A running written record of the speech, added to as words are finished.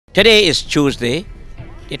Today is Tuesday,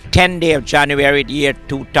 the 10th day of January, the year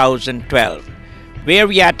 2012. Where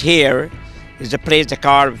we are here is a place they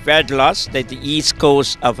call Vedlos, that's the east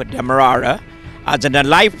coast of Demerara. As in a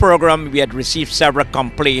live program, we had received several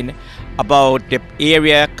complaints about the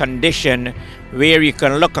area condition where you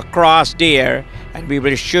can look across there, and we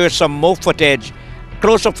will show some more footage,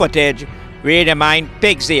 closer footage, where they mine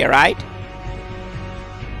pigs there, right?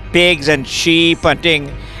 Pigs and sheep and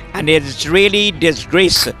things. And it's really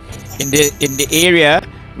disgrace in the area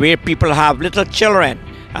where people have little children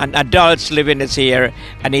and adults living this here,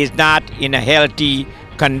 and is not in a healthy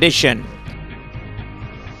condition.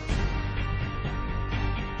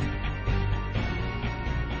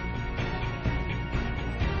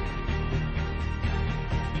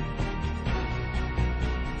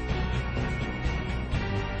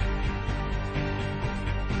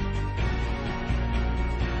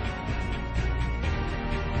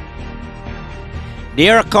 They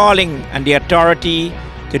are calling on the authority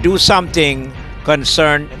to do something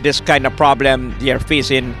concern this kind of problem they are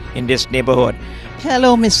facing in this neighborhood.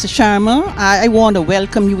 Hello, Mr. Sharma. I want to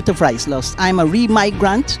welcome you to Vryheid. I'm a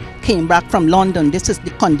re-migrant, came back from London. This is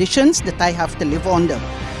the conditions that I have to live under.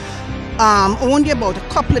 Only about a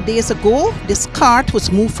couple of days ago, this cart was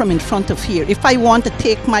moved from in front of here. If I want to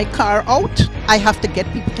take my car out, I have to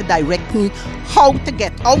get people to direct me how to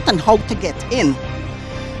get out and how to get in.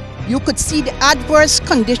 You could see the adverse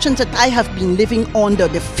conditions that I have been living under.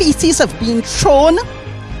 The feces have been thrown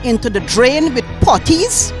into the drain with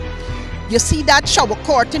potties. You see that shower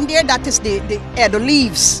curtain there? That is the head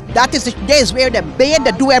leaves. That is there's where they bathe,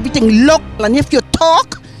 they do everything. Look, and if you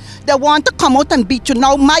talk, they want to come out and beat you.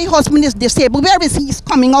 Now, my husband is disabled. Where is he? He's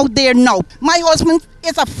coming out there now. My husband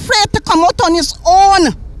is afraid to come out on his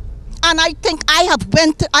own. And I think I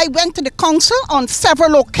went to the council on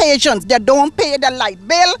several occasions. They don't pay the light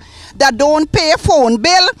bill, they don't pay phone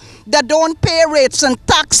bill, they don't pay rates and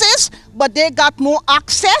taxes, but they got more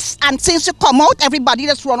access. And since you come out, everybody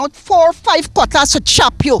just run out 4 or 5 cutters to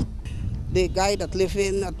chop you. The guy that live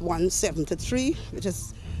in at 173, which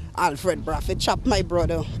is Alfred Braffett, chopped my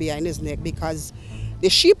brother behind his neck because the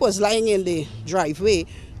sheep was lying in the driveway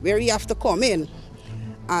where he have to come in,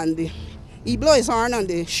 and he blow his horn on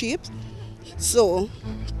the sheep, so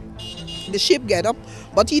the sheep get up,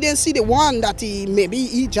 but he didn't see the one that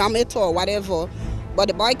he jam it or whatever. But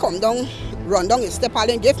the boy come down, run down his step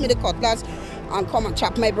and gave me the cutlass and come and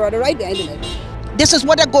chop my brother right behind the neck. This is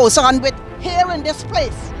what it goes on with here in this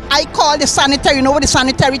place. I call the sanitary. You know what the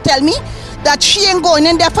sanitary tell me? That she ain't going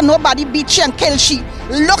in there for nobody beat she and kill she.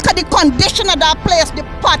 Look at the condition of that place. The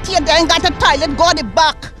party they ain't got a toilet, go the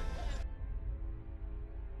back.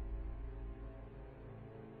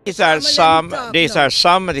 These are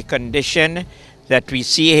some of the conditions that we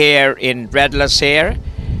see here in Vedlos here,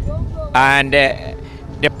 and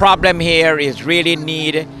the problem here is really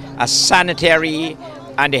need a sanitary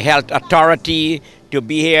and a health authority to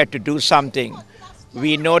be here to do something.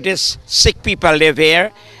 We notice sick people live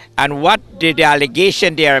here, and what the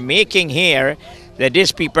allegation they are making here, that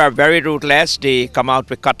these people are very ruthless. They come out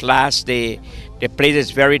with cutlass. The place is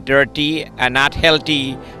very dirty and not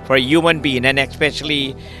healthy for a human being, and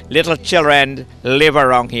especially little children live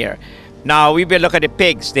around here. Now we will look at the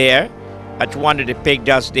pigs there. That's one of the pig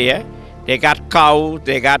does there. They got cow,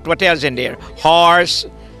 they got what else in there? Horse,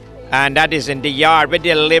 and that is in the yard where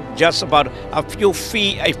they live just about a few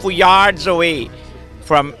yards away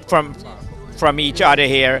from each other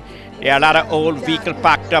here. There are a lot of old vehicles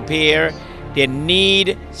packed up here. They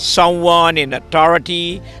need someone in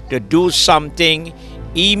authority to do something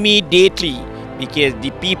immediately, because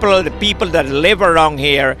the people that live around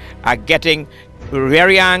here are getting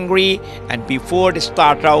very angry. And before they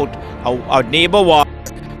start out our neighbor war,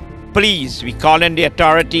 please, we call in the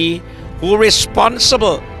authority who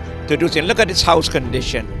responsible to do things. Look at this house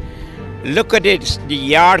condition. Look at it, the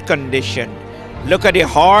yard condition. Look at the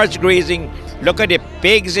horse grazing. Look at the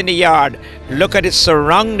pigs in the yard. Look at it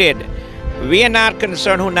surrounded. We are not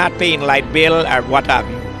concerned who not paying light bill or what have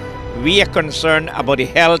you. We are concerned about the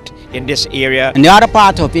health in this area. And the other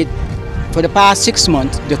part of it, for the past 6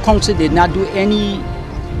 months, the council did not do any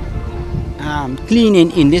cleaning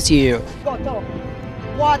in this area.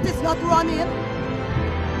 Water's not running.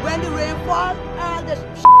 When the rain falls, all the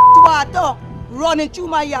water running through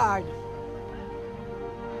my yard.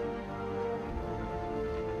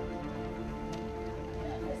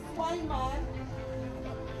 It's fine, man.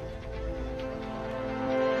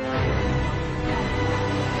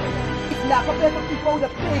 Like a better people, the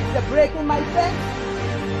pigs, they're breaking my fence,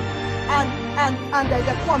 and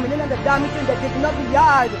they're coming in and they're damaging, they're digging up the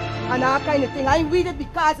yard and all kind of thing. I read it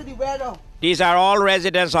because of the weather. These are all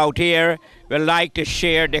residents out here will like to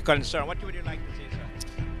share their concern. What would you like to say,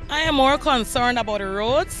 sir? I am more concerned about the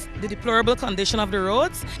roads, the deplorable condition of the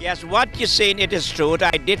roads. Yes, what you're saying, it is true.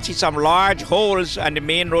 I did see some large holes on the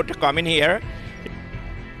main road to come in here.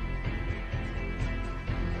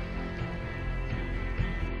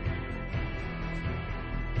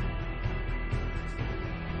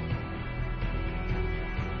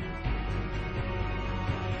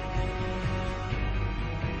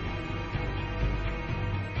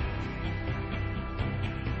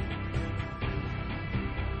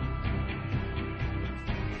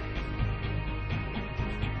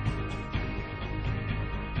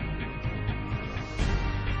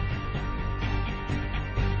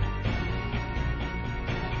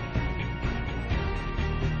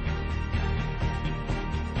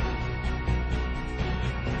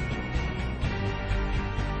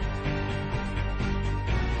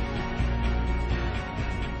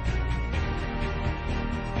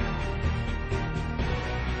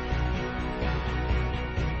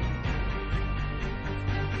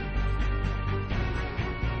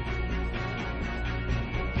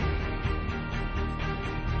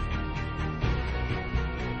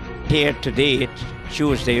 Here today,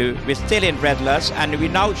 Tuesday, we're still in Redlands, and we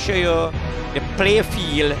now show you the play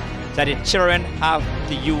field that the children have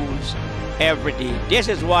to use every day. This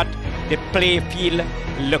is what the play field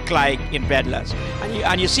look like in Redlands.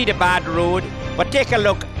 And you see the bad road, but take a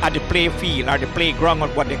look at the play field or the playground or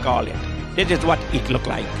what they call it. This is what it look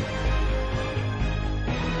like.